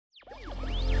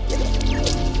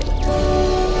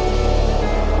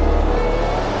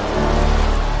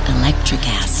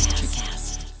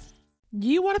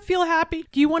to feel happy?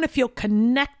 Do you want to feel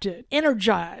connected,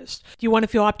 energized? Do you want to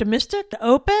feel optimistic,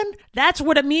 open? That's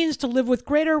what it means to live with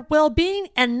greater well-being,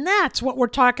 and that's what we're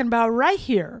talking about right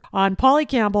here on Polly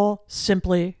Campbell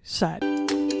Simply Said.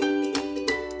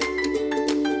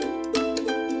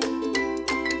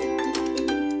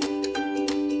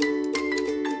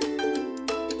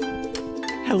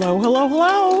 Hello, hello,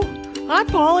 hello. I'm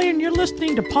Polly, and you're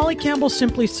listening to Polly Campbell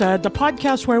Simply Said, the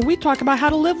podcast where we talk about how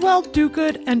to live well, do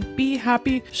good, and be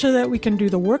happy so that we can do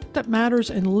the work that matters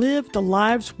and live the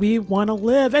lives we want to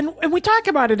live. And we talk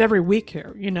about it every week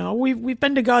here. You know, we've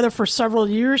been together for several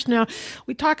years now.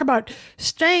 We talk about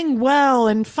staying well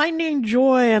and finding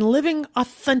joy and living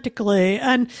authentically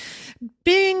and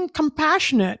being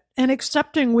compassionate and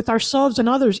accepting with ourselves and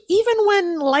others, even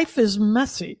when life is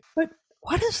messy. But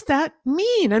what does that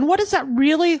mean? And what does that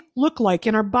really look like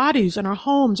in our bodies, in our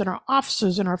homes, in our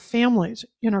offices, in our families,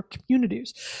 in our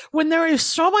communities? When there is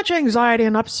so much anxiety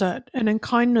and upset and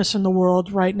unkindness in the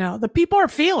world right now that people are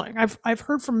feeling, I've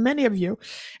heard from many of you,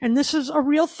 and this is a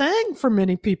real thing for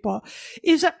many people.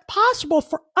 Is it possible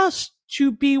for us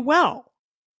to be well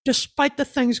despite the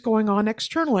things going on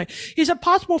externally? Is it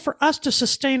possible for us to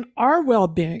sustain our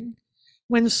well-being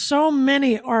when so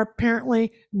many are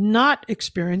apparently not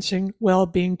experiencing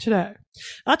well-being today?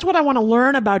 That's what I want to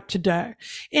learn about today.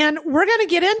 And we're going to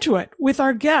get into it with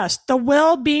our guest, the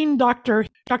well-being doctor.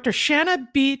 Dr. Shanna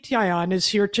B. Tiayan is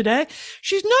here today.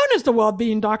 She's known as the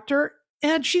well-being doctor,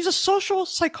 and she's a social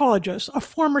psychologist, a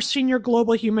former senior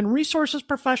global human resources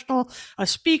professional, a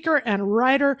speaker and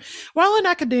writer. While in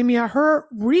academia, her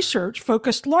research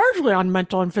focused largely on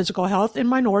mental and physical health in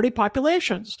minority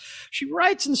populations. She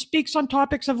writes and speaks on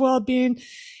topics of well-being,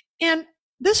 and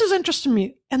this is interesting to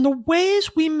me, and the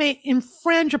ways we may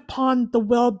infringe upon the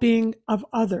well-being of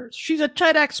others. She's a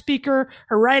TEDx speaker.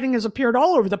 Her writing has appeared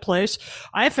all over the place.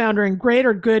 I found her in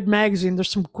Greater Good magazine. There's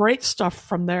some great stuff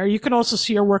from there. You can also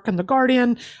see her work in The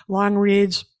Guardian, Long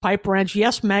Reads, Pipe Wrench,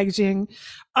 Yes Magazine,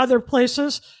 other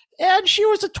places. And she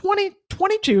was a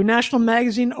 2022 National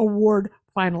Magazine Award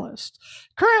finalist.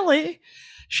 Currently,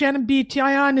 Shanna B.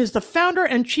 Tiayan is the founder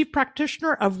and chief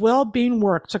practitioner of Wellbeing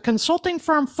Works, a consulting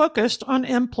firm focused on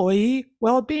employee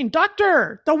well-being.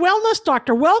 Doctor, the wellness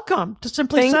doctor, welcome to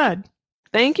Simply Said.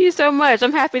 Thank you so much.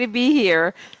 I'm happy to be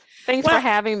here. Thanks for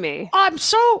having me. I'm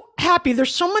so happy.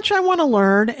 There's so much I want to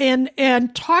learn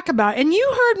and talk about. And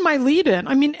you heard my lead in.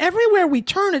 I mean, everywhere we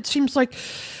turn, it seems like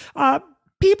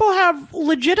people have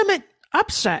legitimate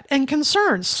upset and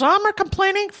concerns. Some are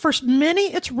complaining. For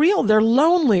many, it's real. They're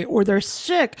lonely, or they're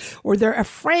sick, or they're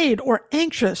afraid or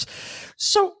anxious.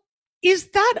 So is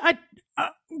that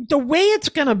the way it's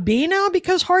going to be now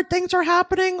because hard things are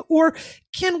happening? Or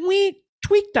can we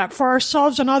tweak that for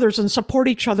ourselves and others and support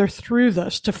each other through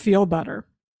this to feel better?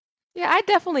 Yeah, I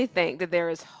definitely think that there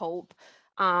is hope.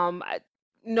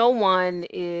 No one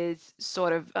is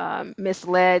sort of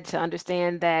misled to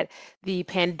understand that the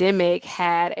pandemic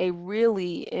had a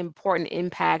really important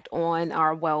impact on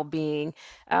our well-being.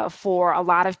 For a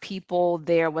lot of people,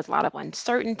 there was a lot of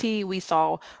uncertainty. We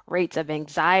saw rates of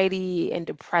anxiety and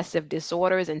depressive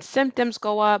disorders and symptoms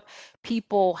go up.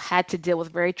 People had to deal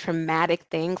with very traumatic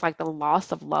things like the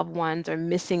loss of loved ones or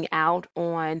missing out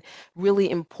on really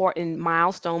important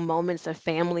milestone moments of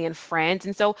family and friends.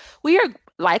 And so we are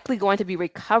likely going to be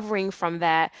recovering from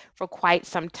that for quite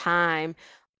some time.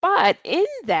 But in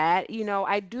that,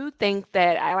 I do think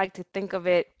that I like to think of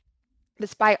it,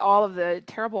 despite all of the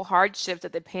terrible hardships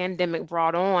that the pandemic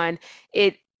brought on,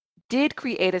 it did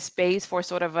create a space for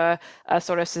sort of a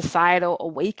sort of societal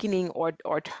awakening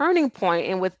or turning point.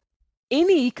 And with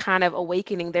any kind of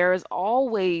awakening, there is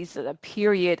always a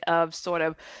period of sort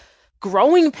of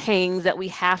growing pains that we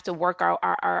have to work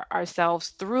ourselves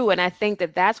through. And I think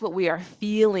that that's what we are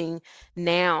feeling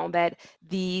now, that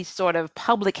the sort of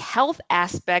public health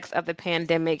aspects of the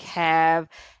pandemic have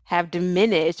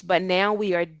diminished, but now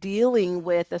we are dealing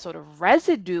with a sort of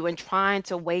residue and trying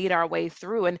to wade our way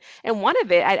through. And one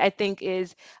of it, I think,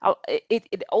 is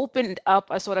it opened up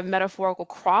a sort of metaphorical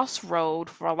crossroad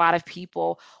for a lot of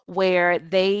people where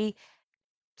they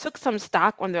took some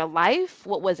stock on their life,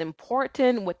 what was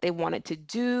important, what they wanted to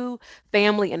do,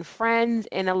 family and friends.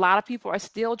 And a lot of people are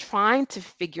still trying to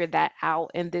figure that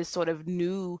out in this sort of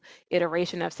new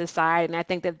iteration of society. And I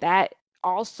think that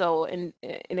also, in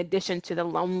addition to the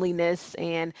loneliness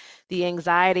and the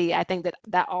anxiety, I think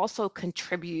that also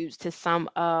contributes to some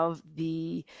of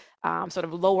the sort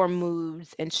of lower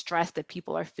moods and stress that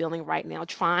people are feeling right now,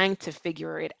 trying to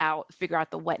figure out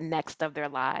the what next of their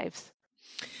lives.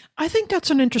 I think that's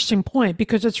an interesting point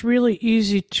because it's really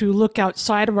easy to look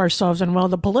outside of ourselves and, well,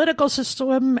 the political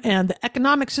system and the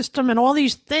economic system and all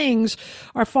these things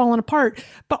are falling apart.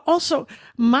 But also,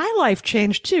 my life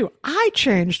changed too. I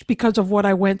changed because of what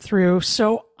I went through.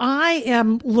 So I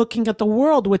am looking at the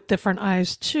world with different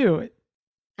eyes too.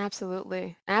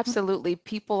 Absolutely. Absolutely.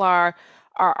 People are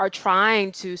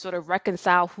trying to sort of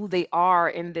reconcile who they are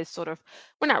in this sort of,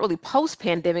 we're not really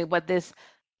post-pandemic, but this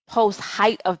post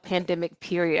height of pandemic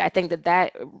period. I think that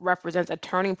that represents a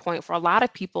turning point for a lot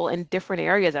of people in different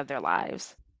areas of their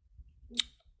lives.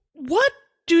 What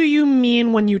do you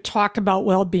mean when you talk about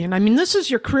well-being? I mean, this is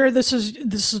your career. This is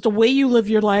the way you live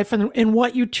your life and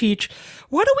what you teach.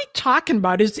 What are we talking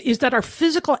about? Is that our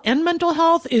physical and mental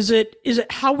health? Is it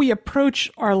how we approach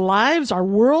our lives, our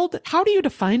world? How do you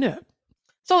define it?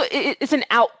 So it's an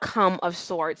outcome of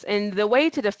sorts. And the way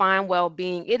to define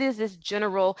well-being, it is this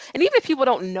general, and even if people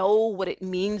don't know what it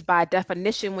means by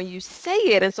definition, when you say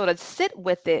it and sort of sit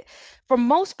with it, for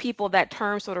most people, that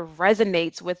term sort of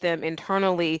resonates with them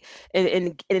internally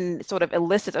and sort of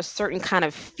elicits a certain kind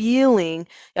of feeling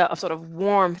of sort of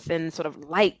warmth and sort of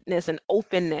lightness and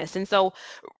openness. And so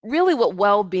really what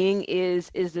well-being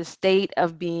is the state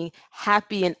of being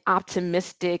happy and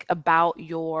optimistic about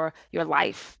your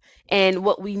life. And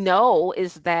what we know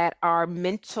is that our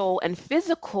mental and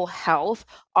physical health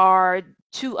are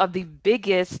two of the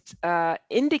biggest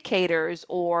indicators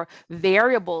or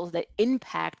variables that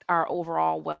impact our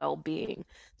overall well-being.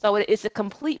 So it's a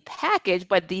complete package,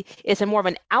 but it's a more of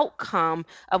an outcome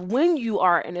of when you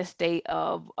are in a state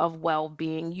of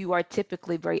well-being. You are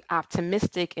typically very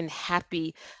optimistic and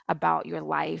happy about your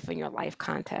life and your life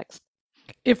context.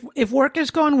 If work is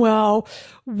going well,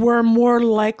 we're more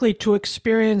likely to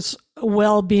experience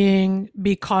well-being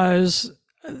because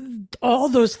all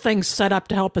those things set up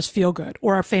to help us feel good,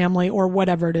 or our family, or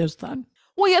whatever it is. Then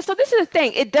Well, yeah, so this is the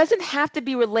thing. It doesn't have to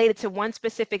be related to one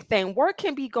specific thing. Work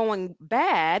can be going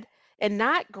bad and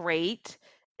not great.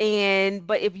 And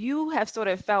but if you have sort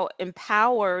of felt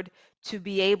empowered to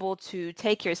be able to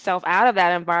take yourself out of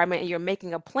that environment and you're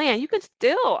making a plan, you can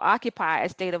still occupy a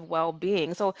state of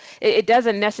well-being. So it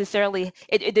doesn't necessarily,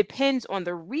 it depends on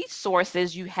the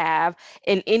resources you have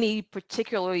in any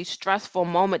particularly stressful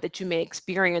moment that you may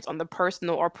experience on the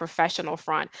personal or professional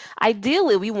front.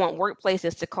 Ideally, we want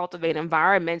workplaces to cultivate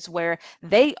environments where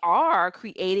they are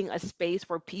creating a space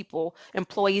where people,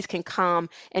 employees can come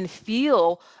and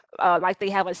feel like they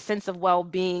have a sense of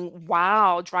well-being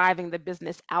while driving the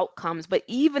business outcomes. But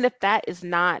even if that is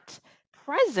not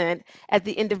present at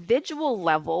the individual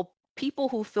level, people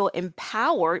who feel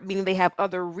empowered, meaning they have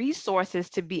other resources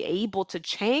to be able to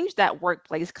change that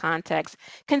workplace context,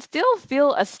 can still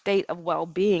feel a state of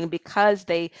well-being because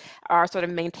they are sort of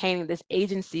maintaining this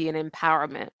agency and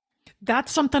empowerment.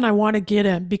 that's something I want to get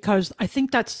in because I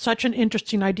think that's such an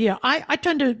interesting idea. I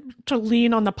tend to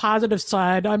lean on the positive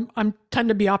side. I'm tend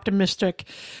to be optimistic.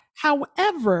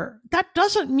 However, that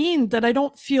doesn't mean that I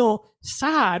don't feel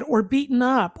sad or beaten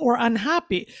up or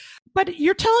unhappy. But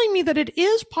you're telling me that it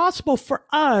is possible for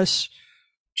us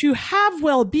to have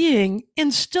well-being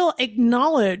and still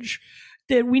acknowledge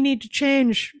that we need to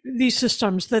change these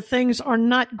systems, that things are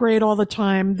not great all the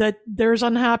time, that there's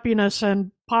unhappiness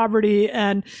and poverty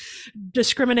and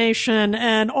discrimination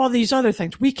and all these other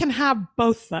things. We can have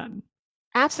both then.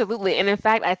 Absolutely. And in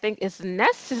fact, I think it's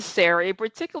necessary,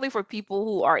 particularly for people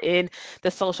who are in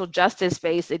the social justice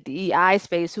space, the DEI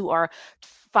space, who are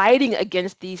fighting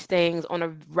against these things on a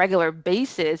regular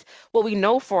basis. What we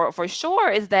know for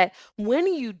sure is that when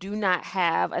you do not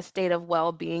have a state of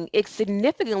well-being, it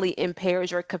significantly impairs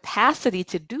your capacity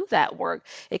to do that work.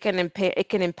 It can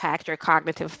impact your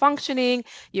cognitive functioning,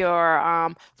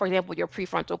 your for example, your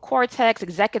prefrontal cortex,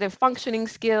 executive functioning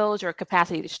skills, your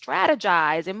capacity to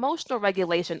strategize, emotional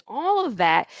regulation, all of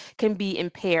that can be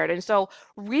impaired. And so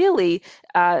really,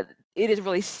 it is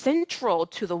really central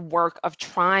to the work of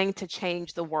trying to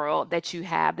change the world that you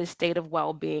have this state of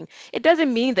well-being. It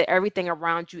doesn't mean that everything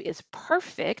around you is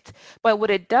perfect, but what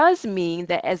it does mean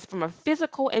that as from a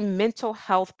physical and mental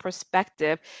health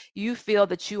perspective, you feel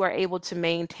that you are able to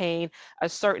maintain a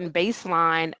certain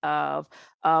baseline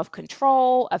of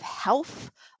control, of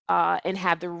health, and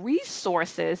have the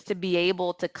resources to be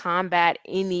able to combat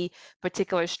any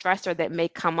particular stressor that may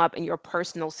come up in your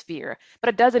personal sphere. But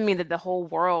it doesn't mean that the whole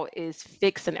world is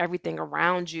fixed and everything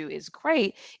around you is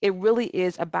great. It really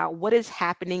is about what is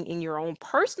happening in your own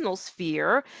personal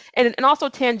sphere. And also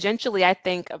tangentially, I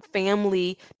think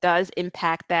family does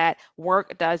impact that,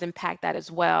 work does impact that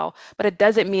as well. But it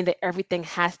doesn't mean that everything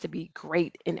has to be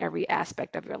great in every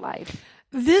aspect of your life.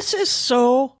 This is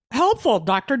so helpful,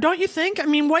 doctor, don't you think? I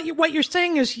mean, what you're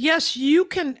saying is yes, you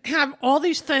can have all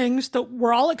these things that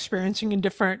we're all experiencing in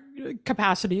different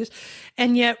capacities,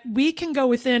 and yet we can go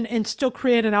within and still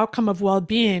create an outcome of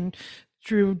well-being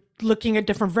through looking at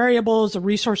different variables, the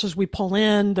resources we pull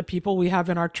in, the people we have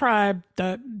in our tribe,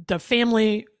 the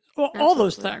family, all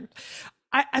those Absolutely. things.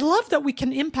 I love that we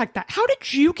can impact that. How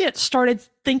did you get started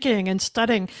thinking and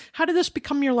studying? How did this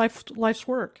become your life's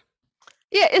work?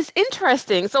 Yeah, it's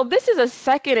interesting. So this is a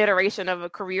second iteration of a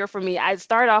career for me. I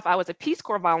started off, I was a Peace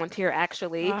Corps volunteer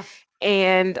actually, Ah,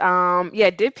 and yeah,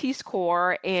 did Peace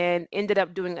Corps and ended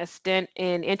up doing a stint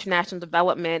in international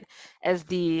development as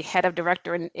the head of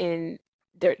director in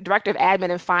the director of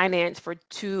admin and finance for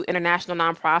two international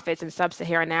nonprofits in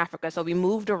sub-Saharan Africa. So we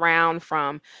moved around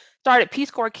from started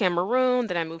Peace Corps Cameroon,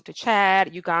 then I moved to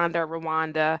Chad, Uganda,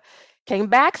 Rwanda, came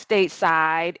back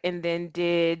stateside, and then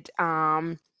did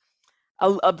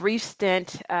a brief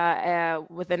stint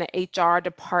within an HR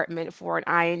department for an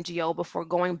INGO before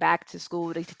going back to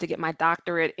school to get my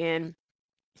doctorate in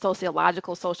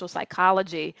sociological social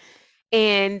psychology.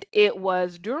 And it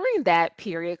was during that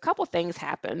period, a couple things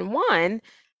happened. One,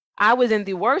 I was in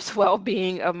the worst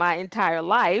well-being of my entire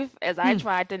life as I hmm.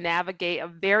 tried to navigate a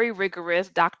very rigorous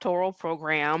doctoral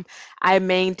program. I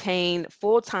maintained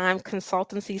full-time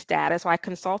consultancy status, so I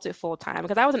consulted full-time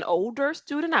because I was an older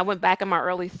student. I went back in my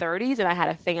early 30s and I had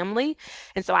a family,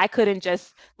 and so I couldn't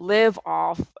just live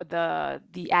off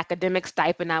the academic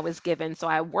stipend I was given. So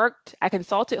I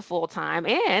consulted full-time,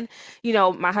 and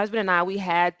my husband and I, we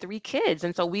had three kids,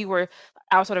 and so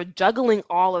I was sort of juggling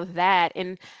all of that.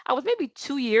 And I was maybe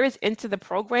 2 years into the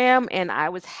program, and I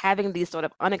was having these sort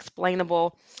of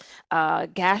unexplainable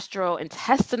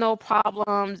gastrointestinal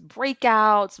problems,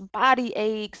 breakouts, body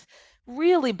aches,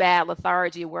 really bad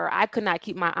lethargy where I could not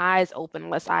keep my eyes open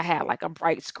unless I had like a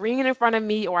bright screen in front of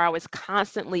me or I was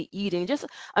constantly eating. Just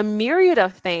a myriad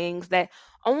of things that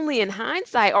only in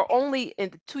hindsight or only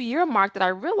in the 2 year mark that I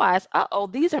realized, uh-oh,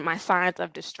 these are my signs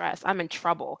of distress. I'm in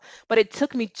trouble. But it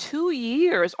took me 2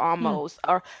 years Hmm. almost,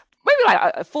 or maybe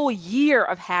like a full year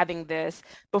of having this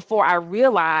before I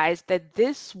realized that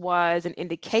this was an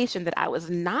indication that I was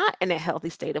not in a healthy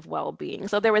state of well-being.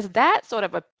 So there was that sort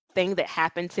of a thing that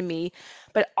happened to me,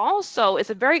 but also it's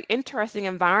a very interesting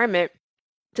environment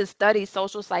to study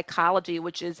social psychology,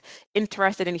 which is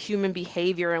interested in human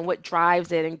behavior and what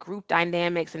drives it and group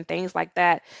dynamics and things like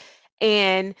that.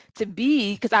 And to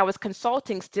be, because I was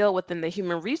consulting still within the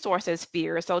human resources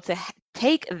sphere, so to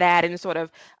take that and sort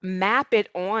of map it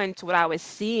on to what I was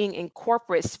seeing in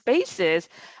corporate spaces,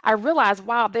 I realized,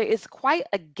 wow, there is quite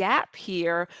a gap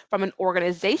here from an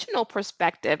organizational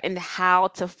perspective in how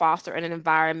to foster an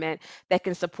environment that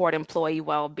can support employee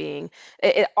well-being.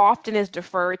 It often is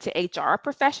deferred to HR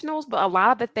professionals, but a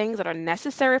lot of the things that are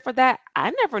necessary for that,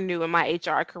 I never knew in my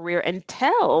HR career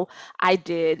until I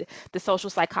did the social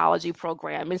psychology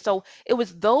program. And so it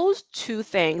was those two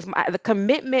things, the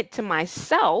commitment to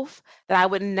myself that I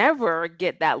would never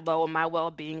get that low in my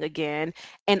well-being again,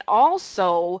 and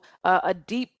also a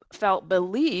deep felt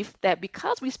belief that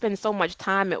because we spend so much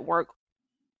time at work,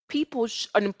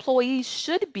 employees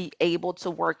should be able to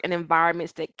work in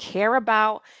environments that care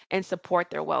about and support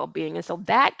their well-being. And so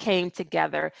that came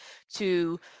together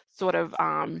to sort of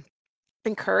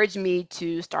encouraged me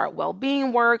to start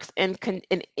Wellbeing Works and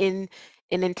in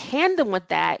tandem with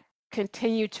that,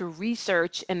 continue to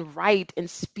research and write and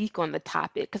speak on the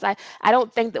topic because I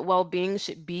don't think that well-being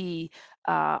should be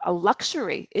a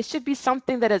luxury. It should be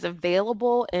something that is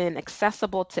available and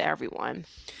accessible to everyone.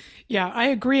 Yeah, I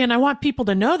agree. And I want people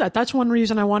to know that. That's one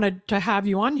reason I wanted to have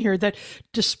you on here that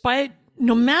despite,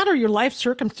 no matter your life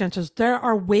circumstances, there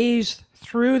are ways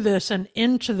through this and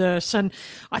into this. And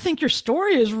I think your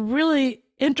story is really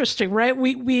interesting, right?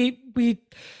 We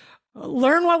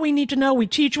learn what we need to know. We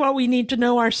teach what we need to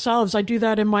know ourselves. I do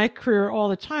that in my career all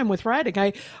the time with writing.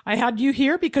 I had you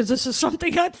here because this is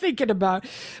something I'm thinking about.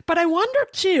 But I wonder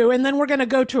too, and then we're going to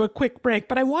go to a quick break,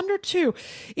 but I wonder too,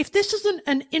 if this is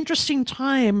an interesting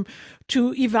time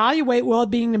to evaluate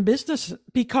well-being in business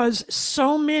because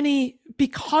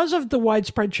because of the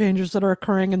widespread changes that are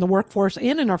occurring in the workforce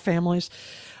and in our families,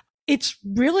 it's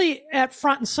really at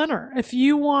front and center. If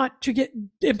you want to get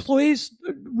employees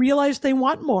realize they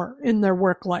want more in their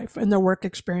work life and their work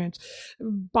experience,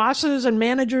 bosses and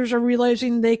managers are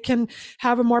realizing they can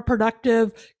have a more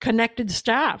productive, connected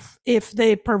staff if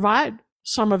they provide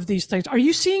some of these things. Are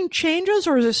you seeing changes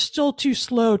or is it still too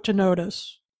slow to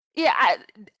notice? Yeah,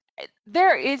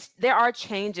 there are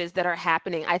changes that are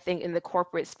happening, I think, in the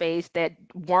corporate space that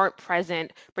weren't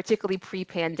present, particularly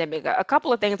pre-pandemic. A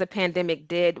couple of things the pandemic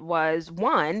did was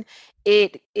one,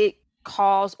 it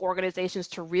cause organizations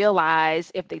to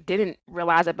realize, if they didn't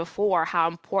realize it before, how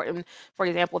important, for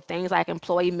example, things like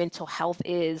employee mental health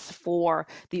is for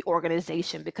the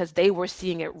organization, because they were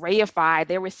seeing it reified.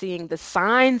 They were seeing the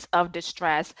signs of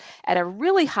distress at a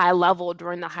really high level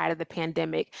during the height of the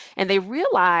pandemic. And they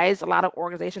realized, a lot of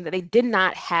organizations, that they did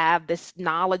not have this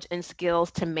knowledge and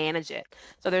skills to manage it.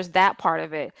 So there's that part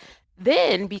of it.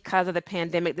 Then, because of the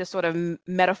pandemic, this sort of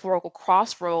metaphorical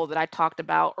crossroad that I talked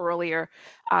about earlier,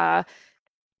 uh,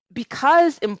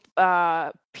 because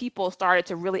people started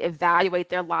to really evaluate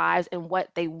their lives and what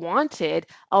they wanted,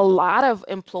 a lot of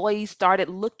employees started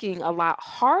looking a lot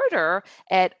harder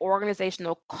at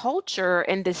organizational culture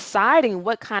and deciding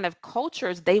what kind of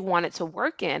cultures they wanted to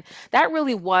work in. That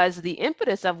really was the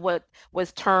impetus of what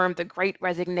was termed the Great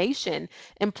Resignation.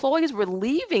 Employees were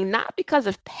leaving not because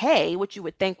of pay, which you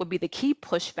would think would be the key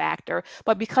push factor,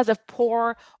 but because of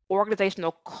poor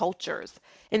organizational cultures.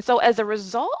 And so, as a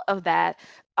result of that,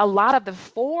 a lot of the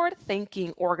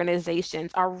forward-thinking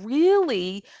organizations are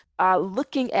really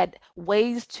looking at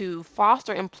ways to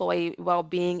foster employee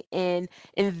well-being and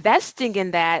investing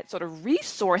in that, sort of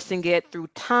resourcing it through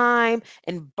time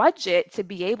and budget to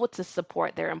be able to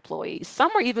support their employees.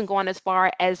 Some are even going as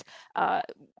far as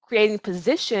creating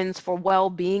positions for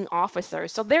well-being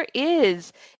officers. So there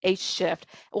is a shift.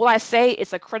 Will I say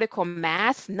it's a critical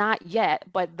mass? Not yet,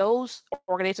 but those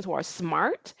organizations who are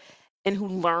smart and who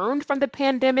learned from the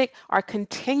pandemic are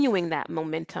continuing that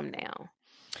momentum now.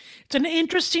 It's an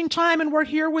interesting time, and we're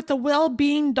here with the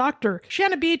well-being doctor,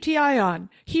 Shanna Btion,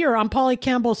 here on Polly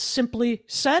Campbell Simply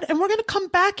Said. And we're going to come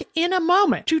back in a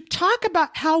moment to talk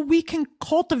about how we can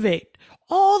cultivate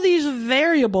all these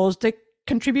variables that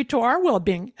contribute to our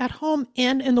well-being at home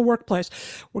and in the workplace.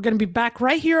 We're going to be back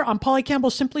right here on Polly Campbell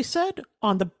Simply Said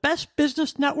on the best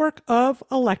business network of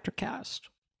Electrocast.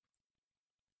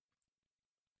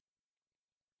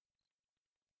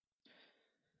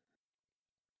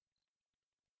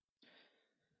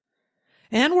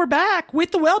 And we're back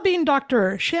with the well-being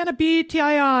doctor, Shanna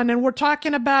Btion, and we're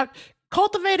talking about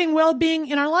cultivating well-being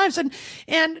in our lives.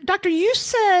 And doctor, you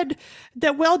said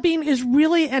that well-being is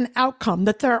really an outcome,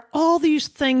 that there are all these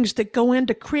things that go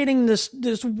into creating this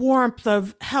warmth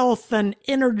of health and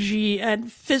energy and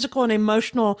physical and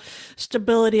emotional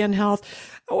stability and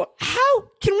health. How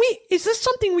can we, is this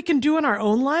something we can do in our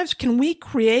own lives? Can we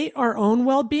create our own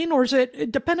well-being, or is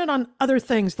it dependent on other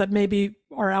things that maybe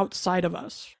are outside of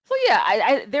us? So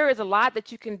yeah, there is a lot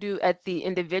that you can do at the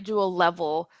individual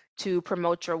level to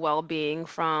promote your well-being,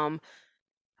 from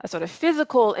a sort of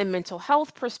physical and mental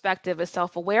health perspective, a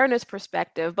self-awareness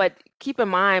perspective. But keep in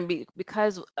mind,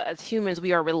 because as humans,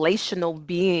 we are relational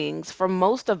beings, for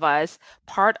most of us,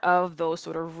 part of those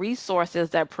sort of resources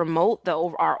that promote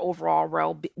our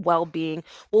overall well-being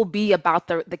will be about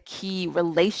the key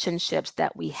relationships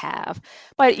that we have.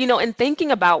 But, in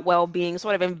thinking about well-being,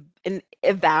 sort of in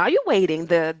evaluating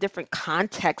the different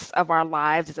contexts of our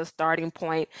lives as a starting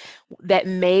point that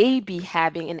may be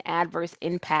having an adverse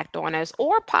impact on us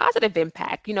or positive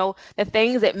impact, the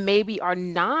things that maybe are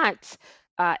not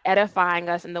edifying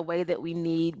us in the way that we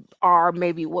need are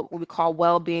maybe what we call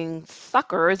well-being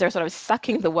suckers. They're sort of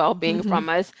sucking the well-being from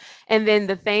us. And then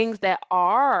the things that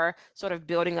are sort of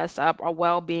building us up are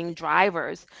well-being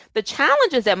drivers. The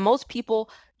challenge is that most people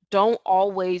don't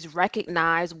always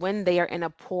recognize when they are in a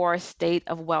poor state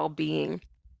of well-being.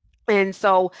 And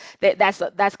so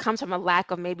that's comes from a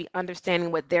lack of maybe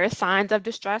understanding what their signs of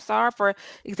distress are. For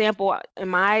example, in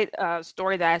my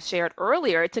story that I shared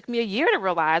earlier, it took me a year to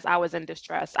realize I was in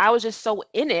distress. I was just so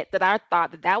in it that I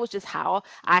thought that was just how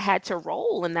I had to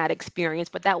roll in that experience,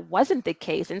 but that wasn't the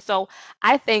case. And so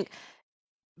I think,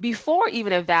 before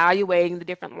even evaluating the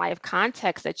different life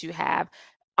contexts that you have,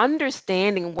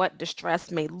 understanding what distress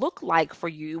may look like for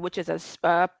you, which is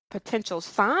a potential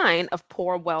sign of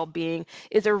poor well-being,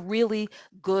 is a really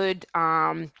good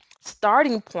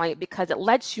starting point, because it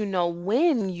lets you know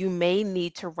when you may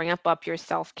need to ramp up your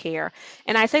self-care.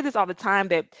 And I say this all the time,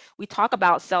 that we talk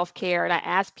about self-care, and I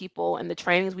ask people in the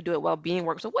trainings we do at Wellbeing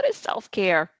Work, so what is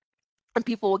self-care? And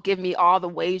people will give me all the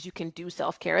ways you can do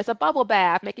self-care. It's a bubble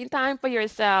bath, making time for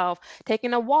yourself,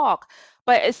 taking a walk.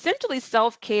 But essentially,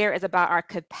 self-care is about our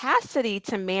capacity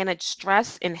to manage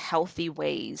stress in healthy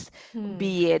ways,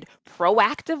 be it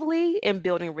proactively in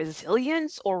building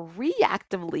resilience or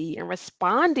reactively in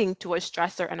responding to a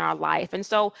stressor in our life. And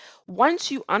so once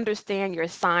you understand your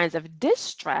signs of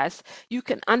distress, you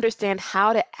can understand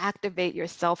how to activate your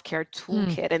self-care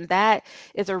toolkit. And that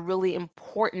is a really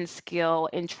important skill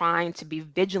in trying to be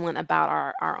vigilant about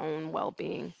our own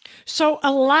well-being. So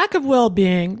a lack of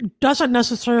well-being doesn't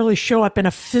necessarily show up in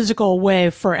a physical way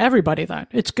for everybody then.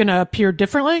 It's going to appear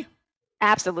differently?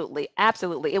 Absolutely,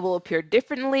 absolutely. It will appear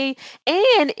differently,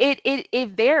 and it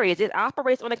varies. It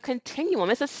operates on a continuum.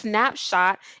 It's a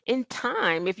snapshot in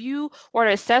time. If you were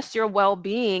to assess your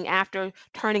well-being after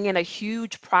turning in a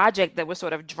huge project that was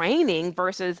sort of draining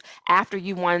versus after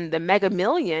you won the Mega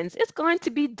Millions, it's going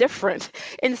to be different.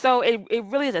 And so it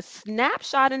really is a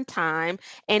snapshot in time,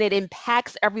 and it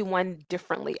impacts everyone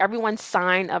differently. Everyone's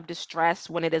sign of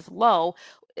distress when it is low,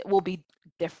 it will be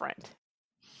different.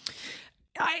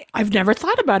 I've never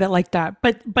thought about it like that,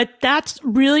 but that's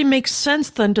really makes sense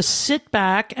then to sit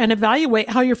back and evaluate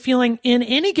how you're feeling in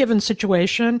any given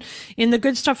situation, in the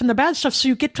good stuff and the bad stuff, so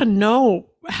you get to know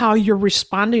how you're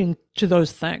responding to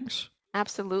those things.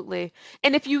 Absolutely.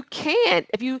 And if you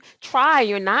try,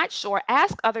 you're not sure,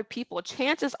 ask other people.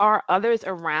 Chances are others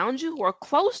around you who are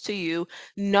close to you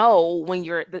know when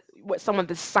what some of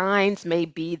the signs may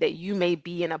be that you may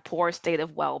be in a poor state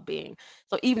of well-being.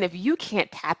 So even if you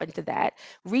can't tap into that,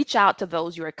 reach out to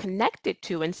those you are connected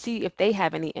to and see if they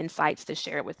have any insights to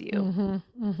share with you. Mm-hmm,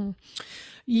 mm-hmm.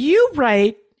 You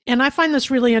write, and I find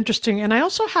this really interesting, and I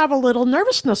also have a little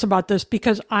nervousness about this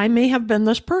because I may have been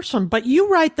this person, but you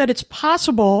write that it's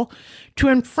possible to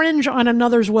infringe on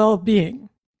another's well being.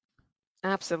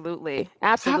 Absolutely. What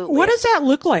Absolutely. does that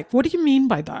look like? What do you mean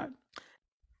by that?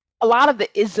 A lot of the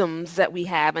isms that we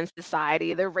have in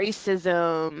society, the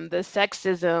racism, the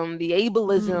sexism, the Mm,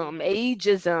 ableism,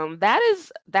 ageism,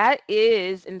 that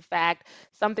is in fact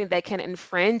something that can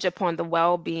infringe upon the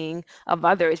well-being of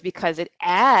others because it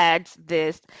adds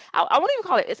this, I won't even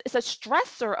call it, it's a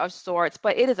stressor of sorts,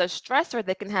 but it is a stressor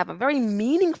that can have a very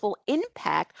meaningful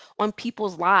impact on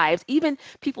people's lives, even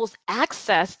people's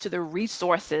access to the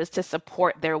resources to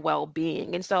support their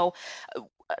well-being. And so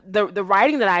the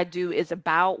writing that I do is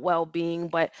about well-being,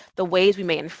 but the ways we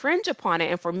may infringe upon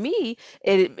it, and for me,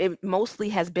 it mostly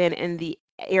has been in the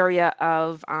area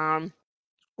of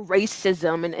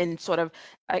racism and sort of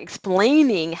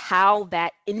explaining how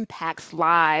that impacts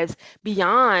lives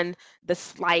beyond the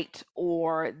slight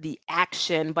or the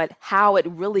action, but how it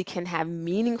really can have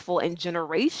meaningful and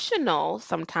generational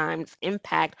sometimes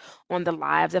impact on the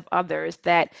lives of others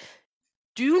that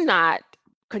do not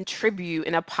contribute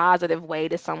in a positive way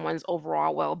to someone's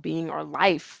overall well-being or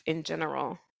life in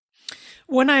general.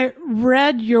 When I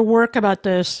read your work about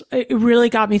this, it really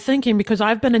got me thinking because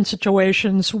I've been in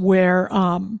situations where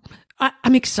I'm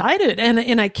excited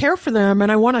and I care for them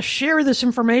and I want to share this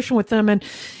information with them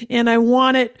and I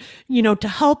want it, to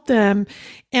help them.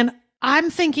 And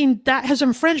I'm thinking that has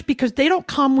infringed because they don't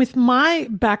come with my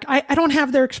I don't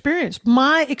have their experience.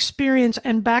 My experience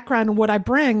and background and what I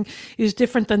bring is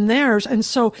different than theirs. And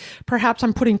so perhaps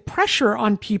I'm putting pressure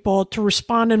on people to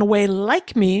respond in a way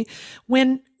like me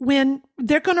when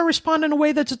they're going to respond in a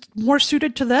way that's more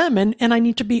suited to them. And I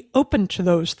need to be open to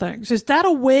those things. Is that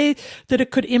a way that it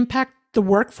could impact the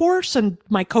workforce and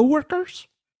my coworkers?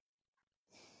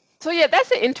 So yeah,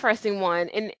 that's an interesting one.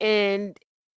 And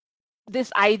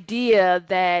this idea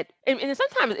that and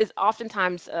sometimes it's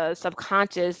oftentimes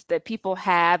subconscious that people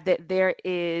have that there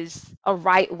is a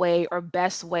right way or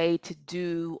best way to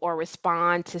do or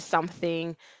respond to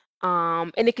something,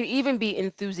 and it could even be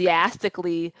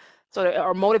enthusiastically sort of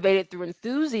or motivated through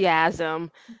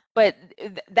enthusiasm, but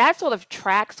that sort of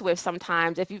tracks with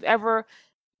sometimes if you've ever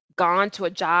gone to a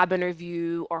job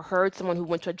interview or heard someone who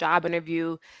went to a job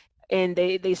interview and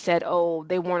they said, oh,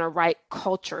 they weren't a right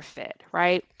culture fit,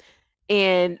 right?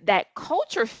 And that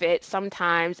culture fit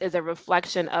sometimes is a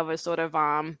reflection of a sort of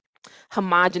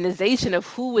homogenization of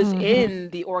who is Mm-hmm. in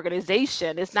the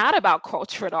organization. It's not about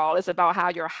culture at all. It's about how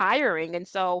you're hiring. And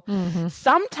so Mm-hmm.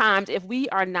 sometimes if we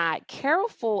are not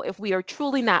careful, if we are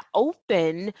truly not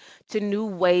open to new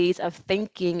ways of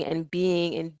thinking and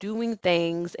being and doing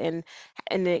things and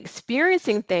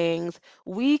experiencing things,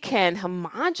 we can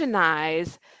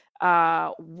homogenize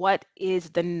what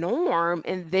is the norm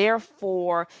and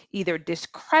therefore either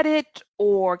discredit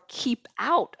or keep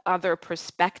out other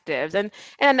perspectives. And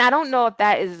I don't know if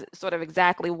that is sort of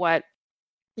exactly what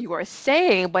you are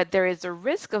saying, but there is a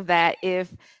risk of that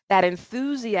if that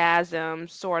enthusiasm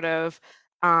sort of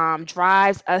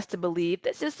drives us to believe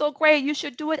this is so great, you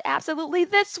should do it absolutely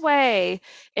this way,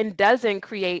 and doesn't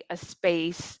create a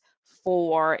space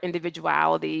for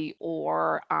individuality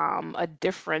or a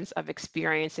difference of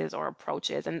experiences or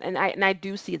approaches. And I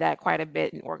do see that quite a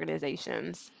bit in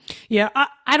organizations. Yeah,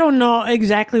 I don't know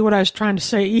exactly what I was trying to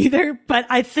say either, but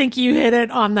I think you hit it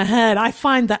on the head. I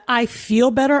find that I feel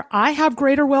better. I have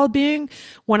greater well being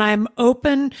when I'm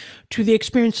open to the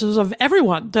experiences of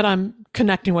everyone that I'm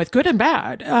connecting with, good and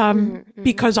bad, Hmm.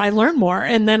 because I learn more,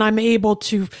 and then I'm able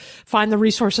to find the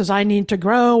resources I need to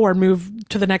grow or move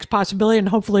to the next possibility, and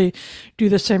hopefully do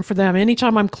the same for them.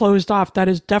 Anytime I'm closed off, that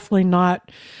is definitely not,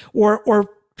 or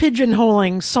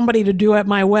pigeonholing somebody to do it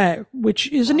my way,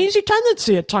 which is an Right. easy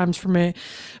tendency at times for me.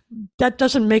 That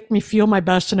doesn't make me feel my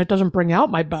best, and it doesn't bring out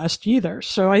my best either.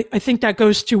 So I think that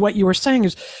goes to what you were saying,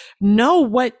 is know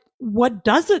what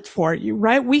does it for you,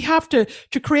 right? We have to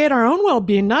create our own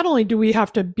well-being. Not only do we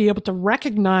have to be able to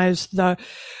recognize the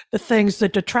things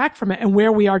that detract from it and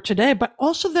where we are today, but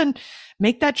also then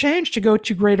make that change to go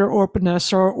to greater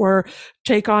openness, or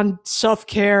take on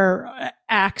self-care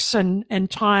acts and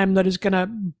time that is going to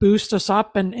boost us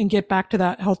up and get back to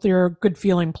that healthier, good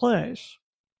feeling place.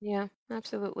 Yeah,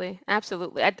 absolutely.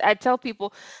 Absolutely. I tell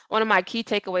people one of my key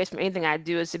takeaways from anything I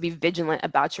do is to be vigilant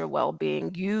about your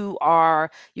well-being. You are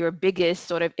your biggest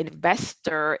sort of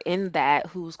investor in that,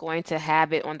 who's going to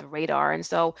have it on the radar. And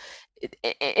so,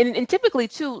 and typically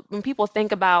too, when people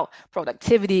think about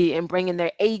productivity and bringing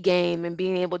their A game and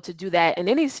being able to do that in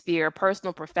any sphere,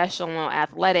 personal, professional,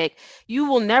 athletic, you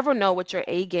will never know what your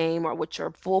A game or what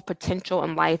your full potential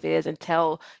in life is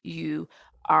until you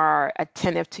are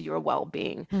attentive to your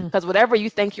well-being. Mm. Because whatever you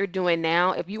think you're doing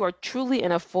now, if you are truly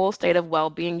in a full state of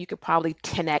well-being, you could probably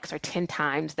 10x or 10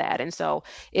 times that. And so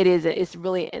it's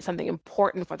really something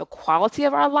important for the quality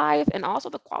of our life and also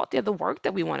the quality of the work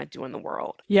that we want to do in the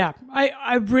world. Yeah,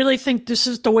 I really think this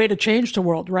is the way to change the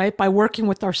world, right? By working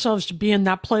with ourselves to be in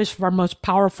that place of our most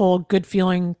powerful, good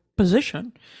feeling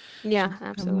position. Yeah,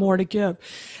 More to absolutely. give.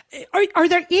 Are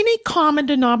there any common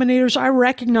denominators? I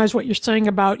recognize what you're saying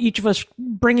about each of us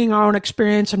bringing our own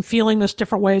experience and feeling this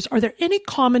different ways. Are there any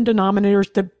common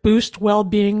denominators that boost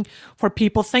well-being for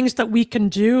people? Things that we can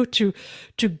do to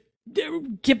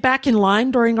get back in line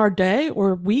during our day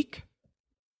or week?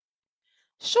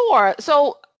 Sure.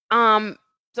 Um,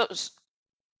 so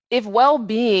if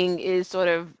well-being is sort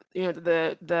of,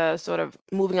 the sort of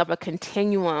moving up a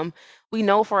continuum, we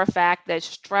know for a fact that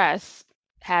stress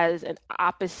has an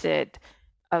opposite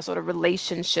sort of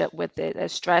relationship with it.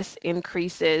 As stress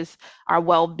increases, our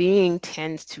well-being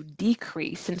tends to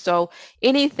decrease. And so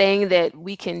anything that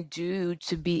we can do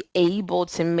to be able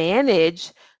to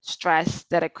manage stress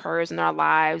that occurs in our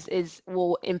lives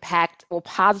will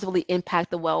positively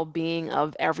impact the well-being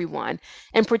of everyone,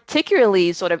 and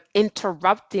particularly sort of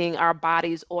interrupting our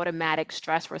body's automatic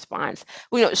stress response.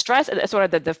 We know stress,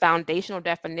 sort of the foundational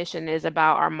definition, is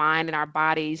about our mind and our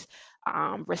body's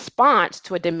response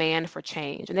to a demand for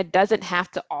change. And it doesn't have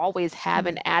to always have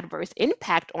an adverse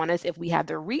impact on us if we have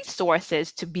the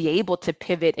resources to be able to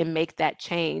pivot and make that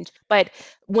change. But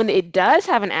when it does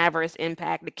have an adverse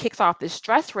impact, it kicks off the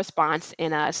stress response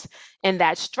in us. And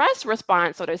that stress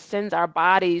response sort of sends our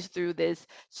bodies through this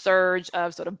surge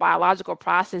of sort of biological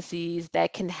processes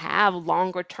that can have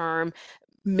longer term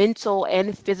mental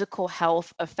and physical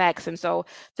health effects. And so,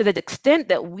 to the extent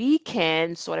that we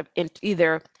can sort of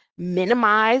either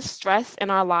minimize stress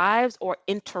in our lives or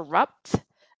interrupt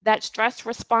that stress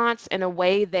response in a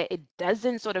way that it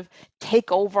doesn't sort of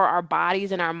take over our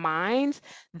bodies and our minds,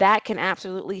 that can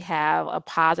absolutely have a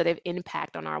positive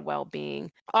impact on our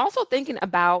well-being. Also thinking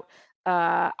about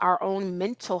our own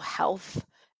mental health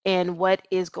and what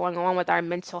is going on with our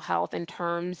mental health in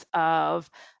terms of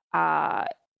uh,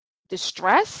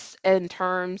 distress, in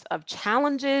terms of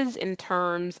challenges, in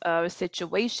terms of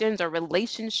situations or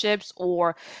relationships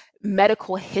or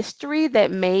medical history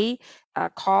that may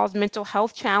cause mental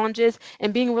health challenges,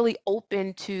 and being really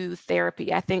open to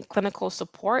therapy. I think clinical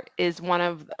support is one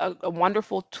of a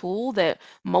wonderful tool that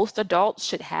most adults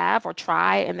should have or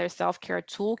try in their self-care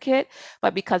toolkit,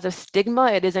 but because of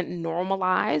stigma, it isn't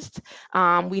normalized.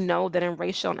 We know that in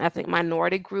racial and ethnic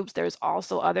minority groups, there's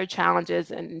also other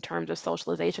challenges in terms of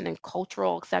socialization and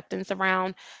cultural acceptance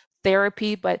around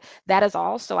therapy, but that is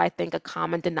also, I think, a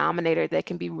common denominator that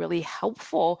can be really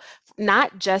helpful,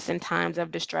 not just in times of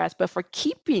distress, but for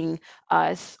keeping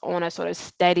us on a sort of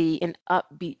steady and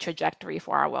upbeat trajectory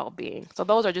for our well-being. So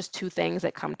those are just two things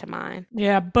that come to mind.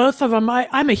 Yeah, both of them.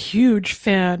 I'm a huge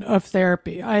fan of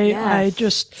therapy. I Yes,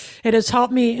 just, it has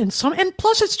helped me in some, and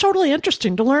plus it's totally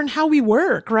interesting to learn how we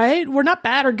work, right? We're not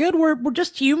bad or good. We're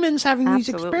just humans having these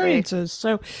absolutely. experiences.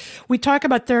 So we talk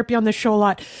about therapy on the show a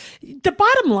lot. The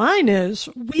bottom line is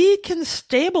we can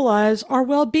stabilize our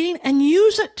well-being and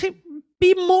use it to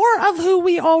be more of who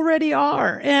we already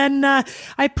are. And I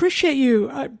appreciate you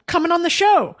coming on the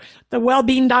show. The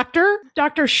well-being doctor,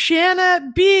 Dr.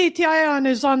 Shanna B. Tian,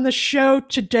 is on the show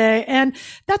today. And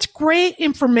that's great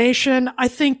information. I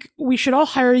think we should all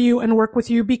hire you and work with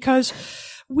you because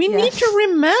we need to Yes.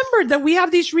 remember that we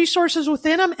have these resources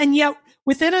within them, and yet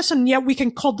within us, and yet we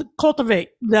can cultivate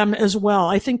them as well.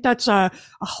 I think that's a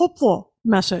hopeful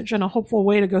message and a hopeful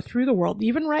way to go through the world,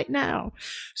 even right now.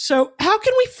 So how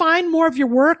can we find more of your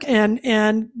work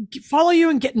and follow you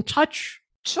and get in touch?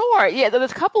 Sure. Yeah,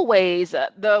 there's a couple ways.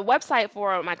 The website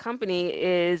for my company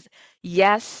is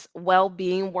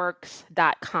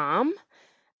yeswellbeingworks.com.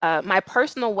 My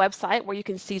personal website, where you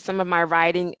can see some of my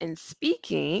writing and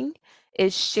speaking,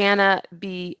 is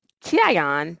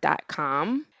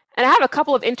shannabtion.com. And I have a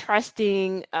couple of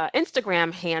interesting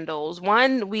Instagram handles.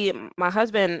 One, my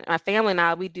husband, my family and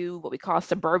I, we do what we call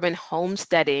suburban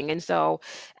homesteading. And so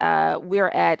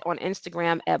we're on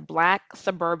Instagram at Black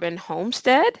Suburban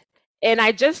Homestead. And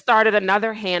I just started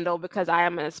another handle because I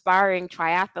am an aspiring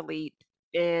triathlete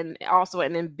and also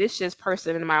an ambitious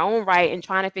person in my own right, and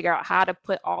trying to figure out how to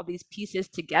put all these pieces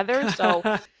together. So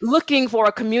looking for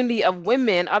a community of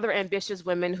women, other ambitious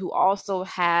women who also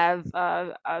have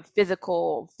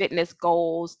physical fitness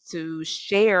goals, to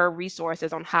share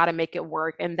resources on how to make it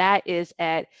work. And that is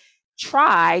at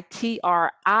TRI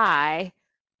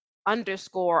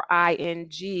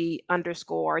 _ING_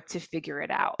 to figure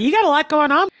it out. You got a lot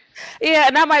going on. Yeah,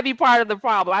 and that might be part of the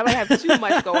problem. I might have too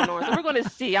much going on. So we're going to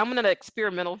see. I'm in an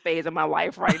experimental phase of my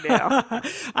life right now.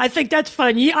 I think that's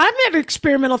fun. I'm in an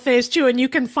experimental phase too, and you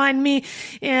can find me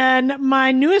in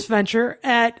my newest venture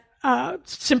at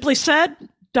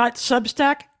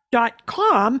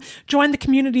simplysaid.substack.com. Join the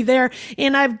community there.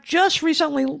 And I've just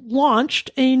recently launched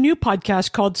a new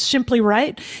podcast called Simply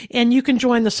Right. And you can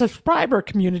join the subscriber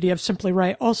community of Simply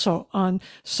Right also on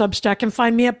Substack, and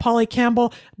find me at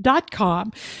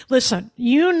pollycampbell.com. Listen,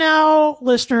 you know,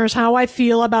 listeners, how I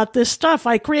feel about this stuff.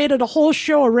 I created a whole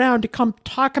show around to come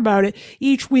talk about it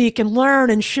each week and learn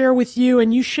and share with you,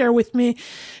 and you share with me,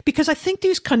 because I think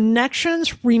these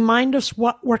connections remind us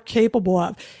what we're capable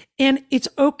of. And it's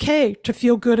okay to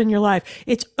feel good in your life.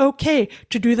 It's okay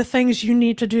to do the things you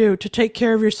need to do to take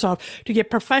care of yourself, to get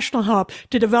professional help,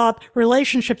 to develop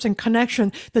relationships and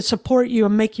connection that support you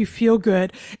and make you feel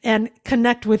good, and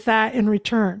connect with that in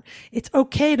return. It's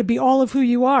okay to be all of who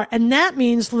you are. And that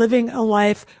means living a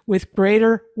life with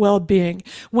greater well-being.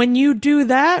 When you do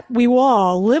that, we will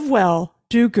all live well,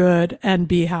 do good, and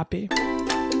be happy.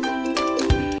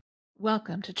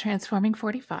 Welcome to Transforming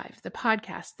 45, the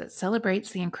podcast that celebrates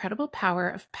the incredible power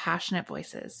of passionate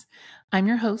voices. I'm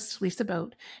your host, Lisa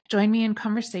Boat. Join me in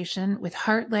conversation with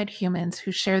heart-led humans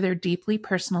who share their deeply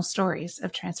personal stories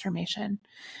of transformation.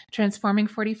 Transforming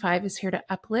 45 is here to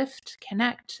uplift,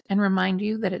 connect, and remind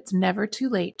you that it's never too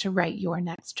late to write your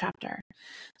next chapter.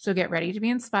 So get ready to be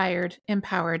inspired,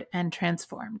 empowered, and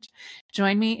transformed.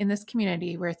 Join me in this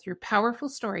community where, through powerful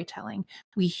storytelling,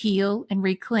 we heal and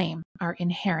reclaim our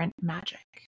inherent magic.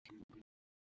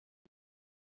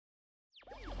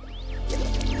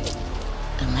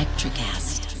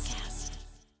 Electricast.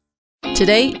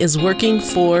 Today is working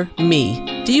for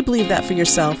me. Do you believe that for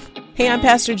yourself? Hey, I'm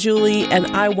Pastor Julie, and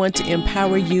I want to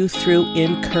empower you through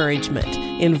encouragement.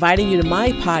 Inviting you to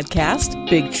my podcast,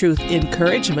 Big Truth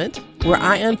Encouragement, where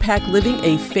I unpack living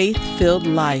a faith-filled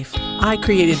life. I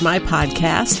created my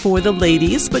podcast for the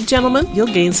ladies, but gentlemen, you'll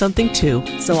gain something too.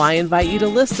 So I invite you to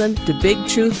listen to Big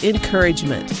Truth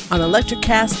Encouragement on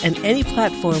Electricast and any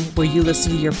platform where you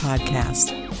listen to your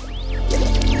podcast.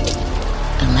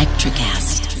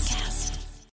 Electricast.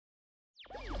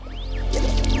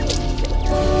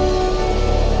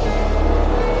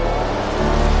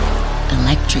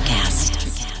 Electricast.